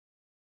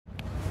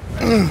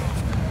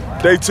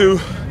Day 2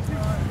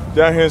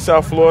 down here in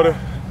South Florida.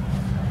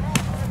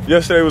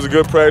 Yesterday was a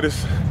good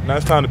practice. Now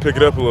it's time to pick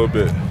it up a little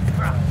bit.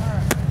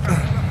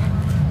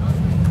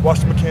 Watch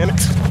the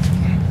mechanics.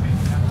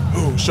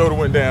 Ooh, shoulder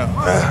went down.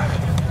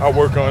 I'll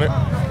work on it.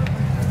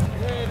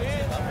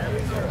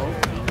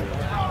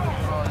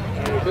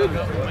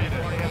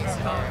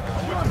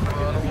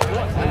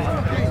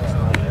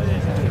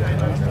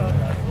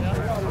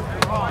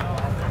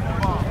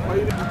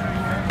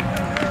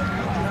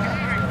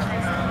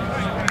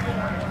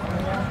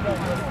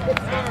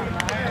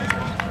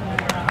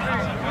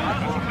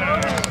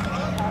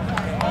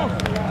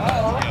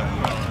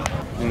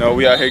 You know,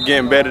 we out here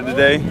getting better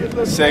today.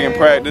 Second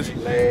practice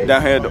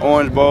down here at the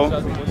Orange Bowl.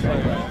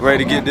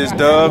 Ready to get this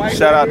dub.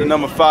 Shout out to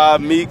number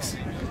 5, Meeks.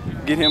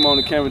 Get him on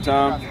the camera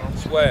time.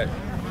 Swag.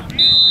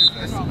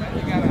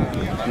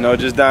 You know,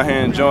 just down here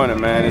enjoying it,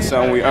 man. It's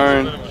something we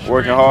earned,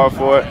 working hard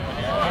for it.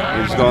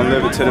 We're just gonna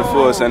live it to the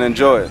fullest and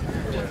enjoy it.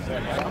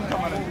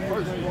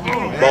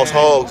 Boss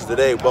Hogs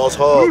today, Boss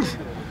Hogs.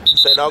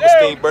 St.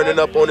 Augustine burning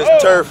up on this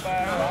turf.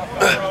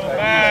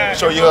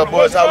 Show you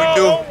boys how we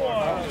do.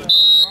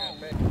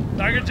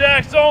 Tiger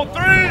Jacks on 3.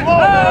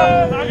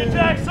 Tiger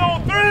Jacks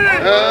on 3.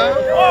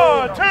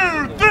 1,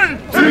 2,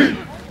 3.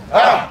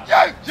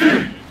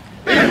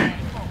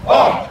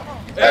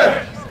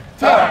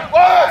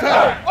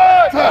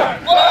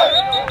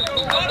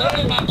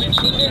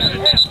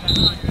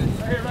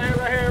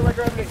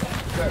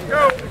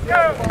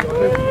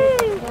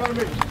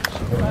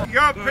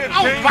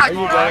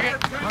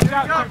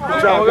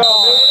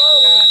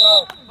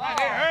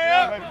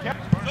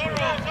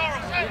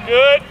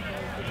 Good.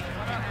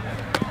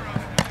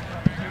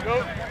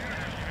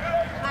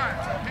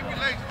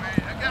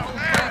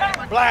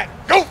 Black,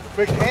 go!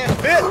 Big hand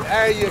fit.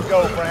 There you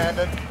go,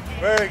 Brandon.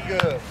 Very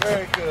good,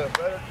 very good.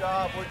 Better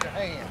job with your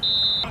hands.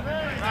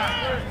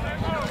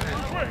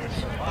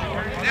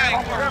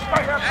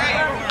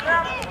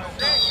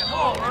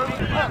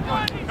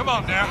 Come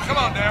on down, come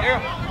on down.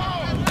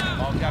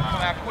 Ball's got to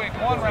come out quick.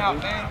 One route,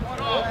 man.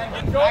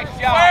 Nice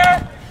job.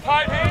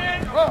 Tight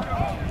hands.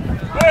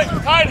 Quick,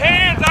 tight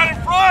hands out in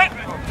front.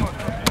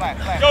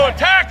 Go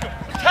attack him.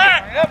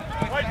 Attack.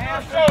 Right through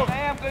his shoulder.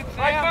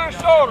 Right through his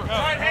shoulder.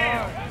 Tight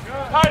hands.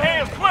 Tight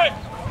hands. Quick.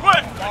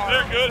 Quick.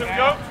 There, good. Here we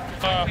go.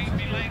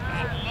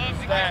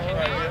 Stack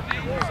right here.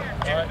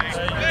 All right,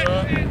 there you go. Wait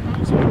on me.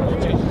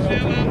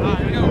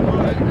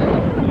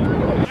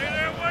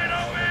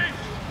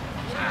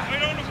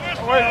 Wait on the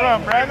whistle. Way to run,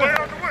 Brandon. Wait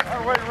on the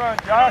whistle. Way to run,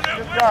 Josh.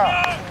 Good job.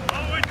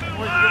 All the way to the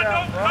line.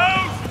 Don't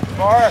post.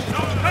 Bar.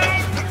 Don't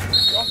post.